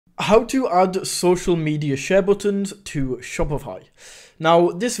How to add social media share buttons to Shopify. Now,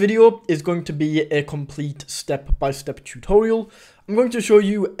 this video is going to be a complete step-by-step tutorial. I'm going to show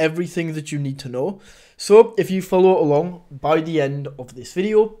you everything that you need to know. So if you follow along, by the end of this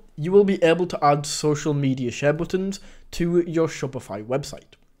video, you will be able to add social media share buttons to your Shopify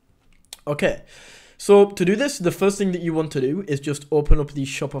website. Okay. So to do this, the first thing that you want to do is just open up the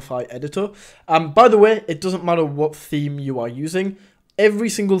Shopify editor. By the way, it doesn't matter what theme you are using. Every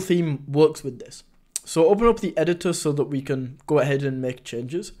single theme works with this. So open up the editor so that we can go ahead and make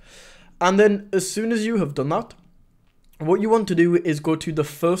changes. And then as soon as you have done that, what you want to do is go to the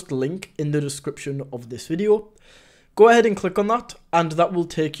first link in the description of this video. Go ahead and click on that, and that will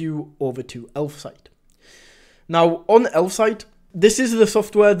take you over to Elfsight. Now on Elfsight, this is the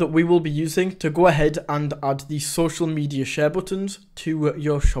software that we will be using to go ahead and add the social media share buttons to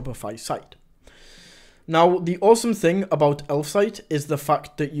your Shopify site. Now, the awesome thing about Elfsight is the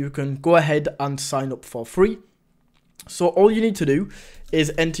fact that you can go ahead and sign up for free. So all you need to do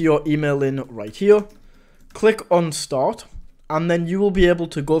is enter your email in right here, click on start, and then you will be able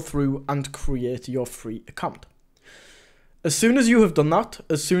to go through and create your free account. As soon as you have done that,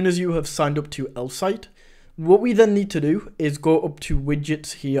 as soon as you have signed up to Elfsight, what we then need to do is go up to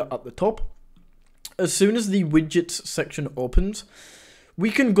widgets here at the top. As soon as the widgets section opens, we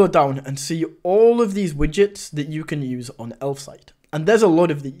can go down and see all of these widgets that you can use on Elfsight. And there's a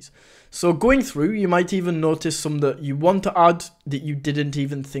lot of these. So going through, you might even notice some that you want to add that you didn't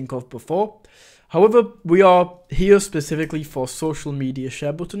even think of before. However, we are here specifically for social media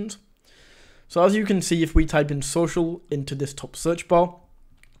share buttons. So as you can see, if we type in social into this top search bar,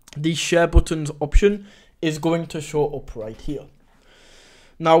 the share buttons option is going to show up right here.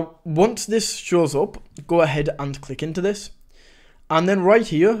 Now, once this shows up, go ahead and click into this. And then right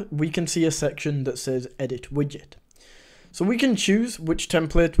here, we can see a section that says edit widget. So we can choose which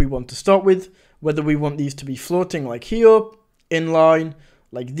template we want to start with, whether we want these to be floating like here, inline,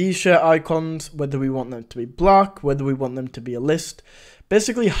 like these share icons, whether we want them to be black, whether we want them to be a list,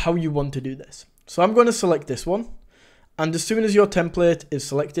 basically how you want to do this. So I'm going to select this one. And as soon as your template is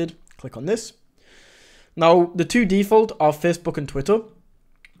selected, click on this. Now, the two default are Facebook and Twitter.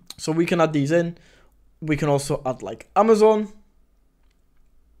 So we can add these in. We can also add like Amazon.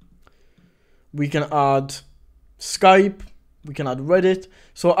 We can add Skype, we can add Reddit.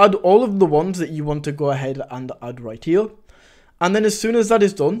 So add all of the ones that you want to go ahead and add right here. And then as soon as that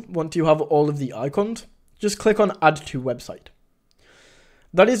is done, once you have all of the icons, just click on add to website.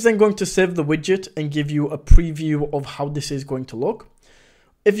 That is then going to save the widget and give you a preview of how this is going to look.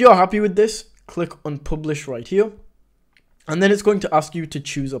 If you're happy with this, click on publish right here. And then it's going to ask you to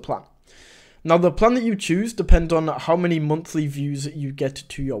choose a plan. Now the plan that you choose depends on how many monthly views you get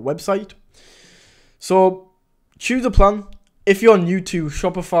to your website. So choose a plan. If you're new to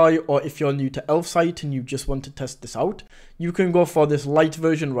Shopify or if you're new to Elfsight and you just want to test this out, you can go for this light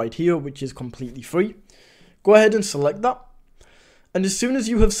version right here, which is completely free. Go ahead and select that. And as soon as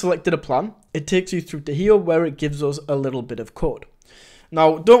you have selected a plan, it takes you through to here where it gives us a little bit of code.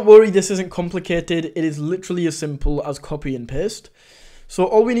 Now, don't worry, this isn't complicated. It is literally as simple as copy and paste. So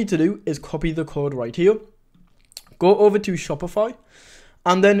all we need to do is copy the code right here. Go over to Shopify.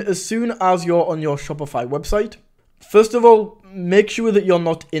 And then as soon as you're on your Shopify website, first of all, make sure that you're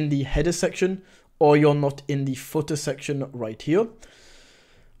not in the header section or you're not in the footer section right here.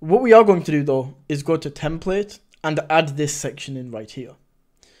 What we are going to do though is go to template and add this section in right here.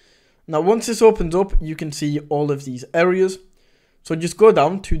 Now, once this opens up, you can see all of these areas. So just go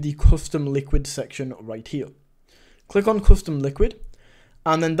down to the custom liquid section right here. Click on custom liquid,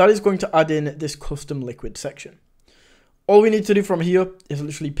 and then that is going to add in this custom liquid section. All we need to do from here is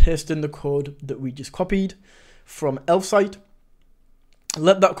literally paste in the code that we just copied from Elfsight.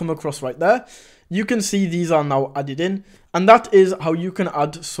 Let that come across right there. You can see these are now added in, and that is how you can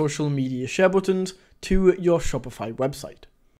add social media share buttons to your Shopify website.